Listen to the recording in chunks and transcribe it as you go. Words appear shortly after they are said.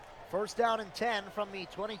First down and 10 from the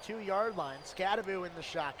 22-yard line. Scadaboo in the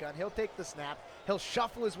shotgun. He'll take the snap. He'll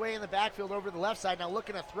shuffle his way in the backfield over to the left side. Now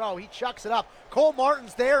looking to throw. He chucks it up. Cole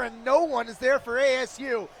Martin's there, and no one is there for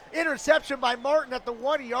ASU. Interception by Martin at the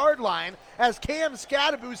 1-yard line as Cam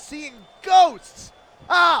Scadaboo seeing ghosts.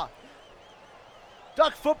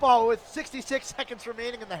 Duck football with 66 seconds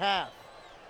remaining in the half.